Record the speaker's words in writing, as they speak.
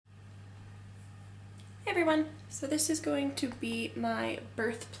Everyone, so this is going to be my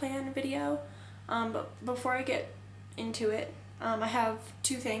birth plan video, but before I get into it, I have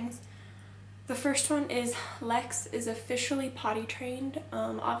two things. The first one is Lex is officially potty trained,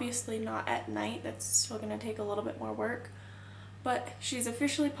 obviously not at night, that's still going to take a little bit more work, but she's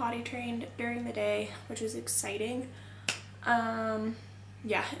officially potty trained during the day, which is exciting.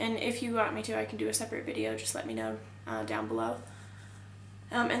 Yeah, and if you want me to, I can do a separate video, just let me know down below.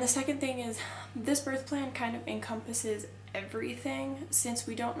 And the second thing is, this birth plan kind of encompasses everything, since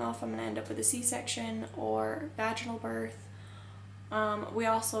we don't know if I'm going to end up with a C-section or vaginal birth. We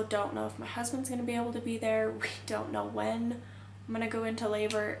also don't know if my husband's going to be able to be there. We don't know when I'm going to go into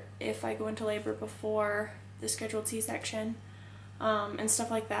labor, if I go into labor before the scheduled C-section, and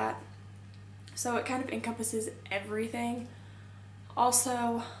stuff like that. So it kind of encompasses everything.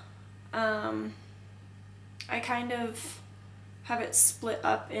 Also, I kind of have it split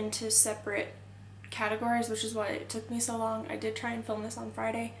up into separate categories, which is why it took me so long. I did try and film this on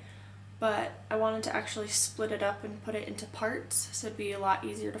Friday, but I wanted to actually split it up and put it into parts so it'd be a lot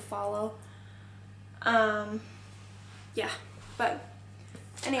easier to follow. Yeah, but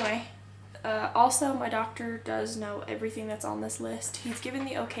anyway, also my doctor does know everything that's on this list. He's given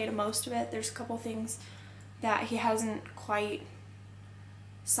the okay to most of it. There's a couple things that he hasn't quite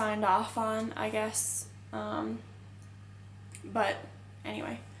signed off on, I guess. But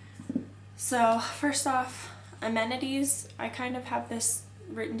anyway, so first off, amenities. I kind of have this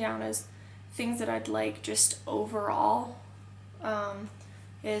written down as things that I'd like just overall.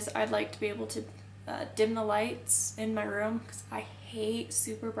 Is I'd like to be able to dim the lights in my room, because I hate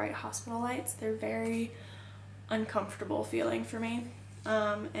super bright hospital lights. They're very uncomfortable feeling for me.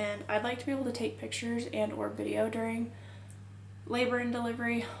 And I'd like to be able to take pictures and or video during labor and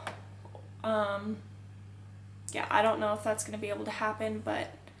delivery. Yeah, I don't know if that's going to be able to happen,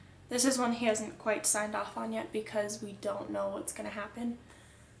 but this is one he hasn't quite signed off on yet because we don't know what's going to happen.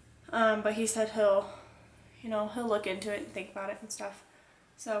 But he said he'll look into it and think about it and stuff.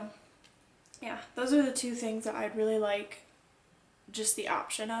 So, yeah, those are the two things that I'd really like just the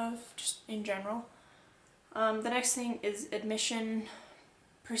option of, just in general. The next thing is admission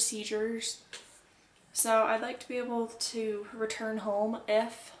procedures. So I'd like to be able to return home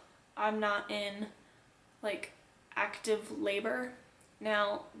if I'm not in, like, active labor.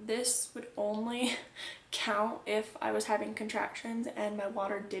 Now, this would only count if I was having contractions and my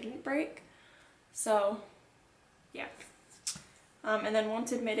water didn't break. So, yeah. And then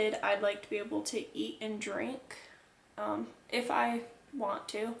once admitted, I'd like to be able to eat and drink, if I want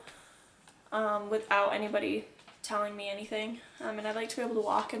to, without anybody telling me anything. And I'd like to be able to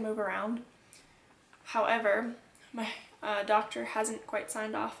walk and move around. However, my doctor hasn't quite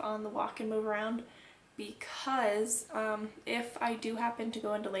signed off on the walk and move around, because if I do happen to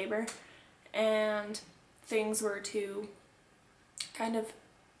go into labor and things were to kind of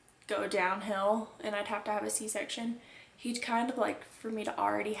go downhill and I'd have to have a C-section, he'd kind of like for me to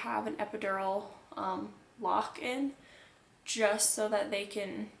already have an epidural lock in, just so that they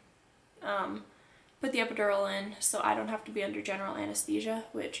can put the epidural in so I don't have to be under general anesthesia,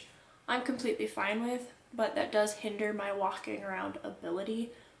 which I'm completely fine with, but that does hinder my walking around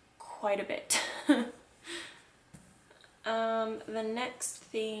ability quite a bit. The next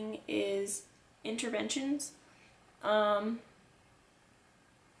thing is interventions. As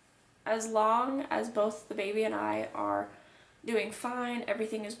long as both the baby and I are doing fine,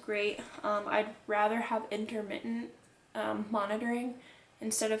 everything is great, I'd rather have intermittent monitoring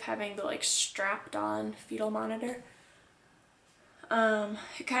instead of having the like strapped on fetal monitor.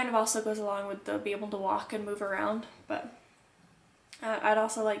 It kind of also goes along with the be able to walk and move around, but I'd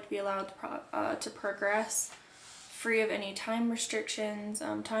also like to be allowed to progress free of any time restrictions,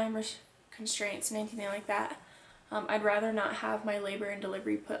 constraints, and anything like that. I'd rather not have my labor and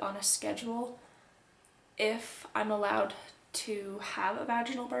delivery put on a schedule if I'm allowed to have a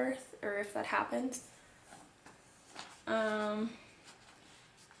vaginal birth, or if that happens.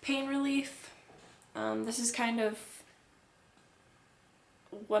 Pain relief. This is kind of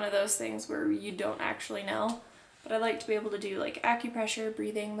one of those things where you don't actually know, but I'd like to be able to do like acupressure,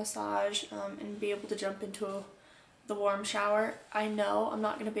 breathing, massage, and be able to jump into the warm shower. I know I'm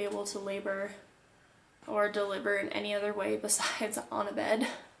not going to be able to labor or deliver in any other way besides on a bed.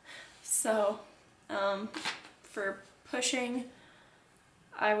 So for pushing,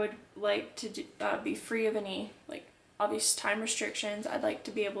 I would like to be free of any like obvious time restrictions. I'd like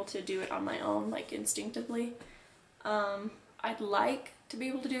to be able to do it on my own, like instinctively. I'd like to be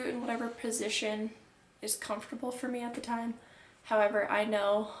able to do it in whatever position is comfortable for me at the time. However, I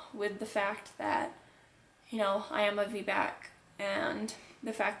know with the fact that, I am a VBAC and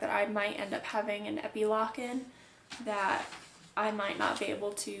the fact that I might end up having an epi lock-in, that I might not be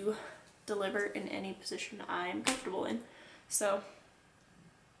able to deliver in any position I'm comfortable in. So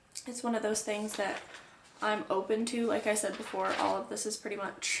it's one of those things that I'm open to. Like I said before, all of this is pretty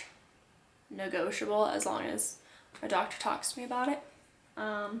much negotiable as long as my doctor talks to me about it.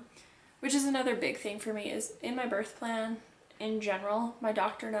 Which is another big thing for me, is in my birth plan in general, my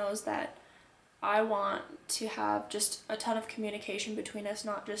doctor knows that I want to have just a ton of communication between us,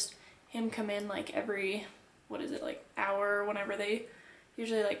 not just him come in like every, what is it, like hour, whenever they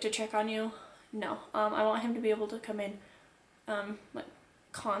usually like to check on you. No, I want him to be able to come in like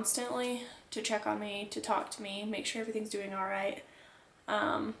constantly to check on me, to talk to me, make sure everything's doing all right,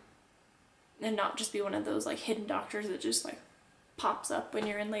 and not just be one of those like hidden doctors that just like pops up when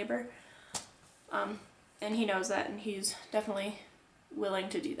you're in labor. And he knows that, and he's definitely willing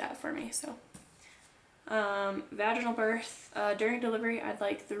to do that for me. So vaginal birth, during delivery, I'd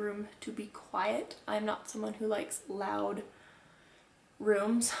like the room to be quiet. I'm not someone who likes loud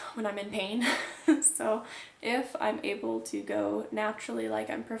rooms when I'm in pain. So if I'm able to go naturally like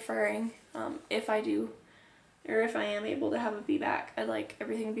I'm preferring, if I do, or if I am able to have a VBAC, I'd like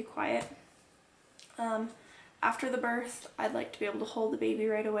everything to be quiet. After the birth, I'd like to be able to hold the baby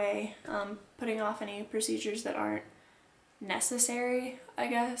right away, putting off any procedures that aren't necessary, I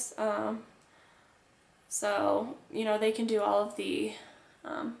guess. So, you know, they can do all of the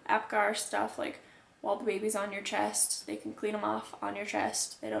APGAR stuff, like while the baby's on your chest, they can clean them off on your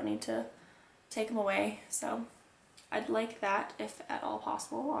chest. They don't need to take them away. So I'd like that, if at all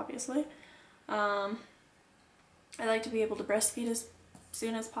possible, obviously. I'd like to be able to breastfeed as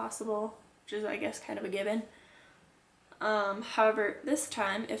soon as possible, which is, I guess, kind of a given. However, this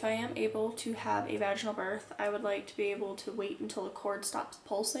time, if I am able to have a vaginal birth, I would like to be able to wait until the cord stops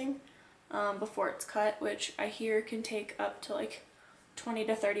pulsing before it's cut, which I hear can take up to like 20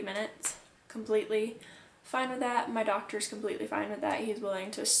 to 30 minutes. Completely fine with that. My doctor's completely fine with that. He's willing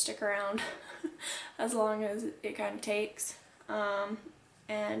to stick around as long as it kind of takes.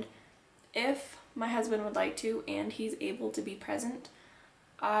 And if my husband would like to and he's able to be present,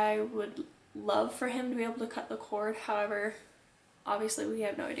 I would love for him to be able to cut the cord. However, obviously we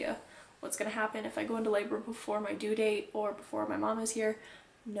have no idea what's going to happen. If I go into labor before my due date or before my mom is here,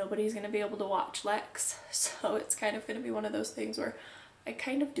 nobody's going to be able to watch Lex. So it's kind of going to be one of those things where I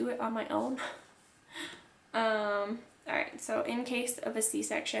kind of do it on my own. Alright, so in case of a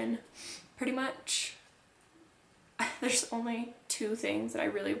C-section, pretty much there's only two things that I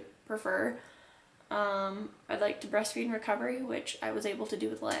really prefer. I'd like to breastfeed in recovery, which I was able to do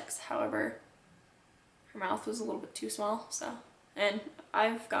with Lex. However, her mouth was a little bit too small, so, and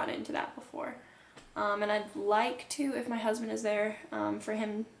I've gotten into that before. And I'd like to, if my husband is there, for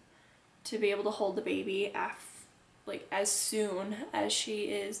him to be able to hold the baby like as soon as she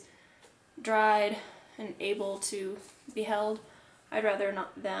is dried and able to be held. I'd rather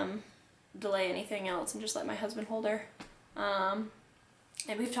not them delay anything else and just let my husband hold her.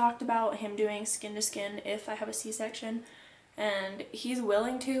 And we've talked about him doing skin to skin if I have a C-section, and he's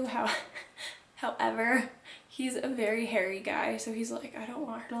willing to. However, he's a very hairy guy, so he's like, I don't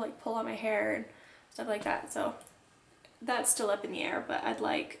want her to like pull on my hair and stuff like that. So that's still up in the air, but I'd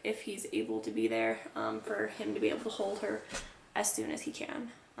like, if he's able to be there, for him to be able to hold her as soon as he can.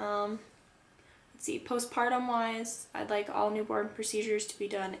 Let's see, postpartum wise, I'd like all newborn procedures to be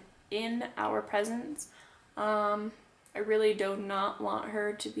done in our presence. I really do not want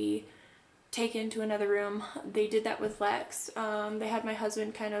her to be taken to another room. They did that with Lex. They had my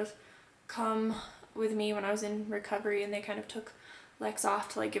husband kind of come with me when I was in recovery, and they kind of took Lex off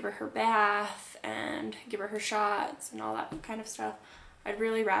to like give her bath and give her shots and all that kind of stuff. I'd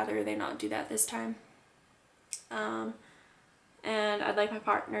really rather they not do that this time. And I'd like my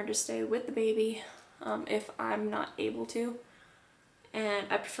partner to stay with the baby if I'm not able to. And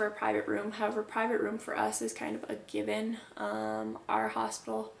I prefer a private room. However, private room for us is kind of a given. Our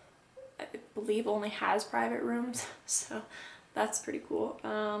hospital, I believe, only has private rooms, so that's pretty cool.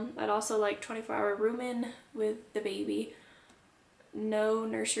 I'd also like 24-hour room in with the baby. No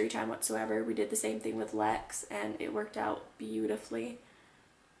nursery time whatsoever. We did the same thing with Lex, and it worked out beautifully.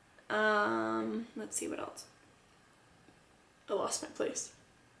 Let's see what else. I lost my place.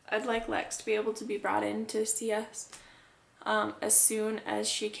 I'd like Lex to be able to be brought in to see us as soon as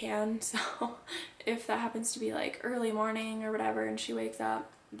she can. So if that happens to be like early morning or whatever and she wakes up,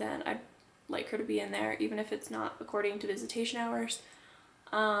 then I'd like her to be in there, even if it's not according to visitation hours.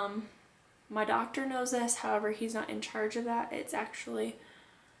 My doctor knows this, however, he's not in charge of that. It's actually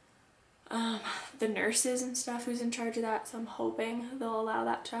the nurses and stuff who's in charge of that, so I'm hoping they'll allow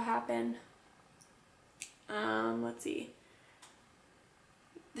that to happen. Let's see.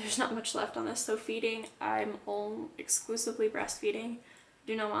 there's not much left on this. So feeding, I'm exclusively breastfeeding.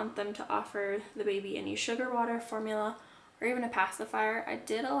 Do not want them to offer the baby any sugar water, formula, or even a pacifier. I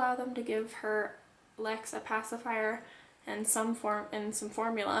did allow them to give her Lex a pacifier and some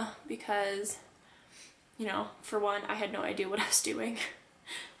formula because, you know, for one, I had no idea what I was doing,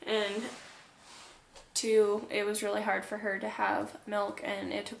 and two, it was really hard for her to have milk,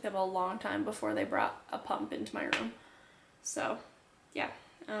 and it took them a long time before they brought a pump into my room. So yeah,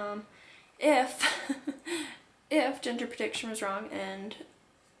 if if gender prediction was wrong and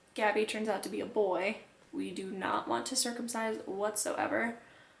Gabby turns out to be a boy, we do not want to circumcise whatsoever,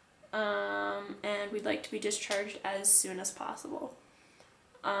 and we'd like to be discharged as soon as possible.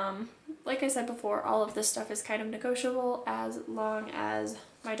 Like I said before, all of this stuff is kind of negotiable as long as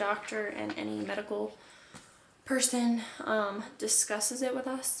my doctor and any medical person discusses it with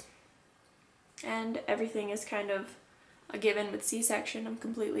us, and everything is kind of a given with C-section. I'm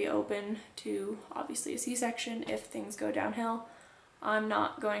completely open to obviously a C-section if things go downhill. I'm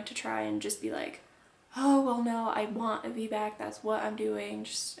not going to try and just be like, oh well no, I want a VBAC, that's what I'm doing,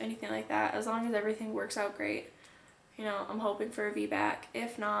 just anything like that. As long as everything works out great, you know, I'm hoping for a VBAC.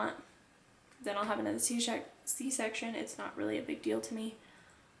 If not, then I'll have another C-section. It's not really a big deal to me.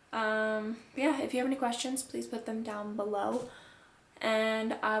 Yeah, if you have any questions, please put them down below,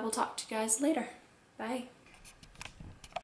 and I will talk to you guys later. Bye.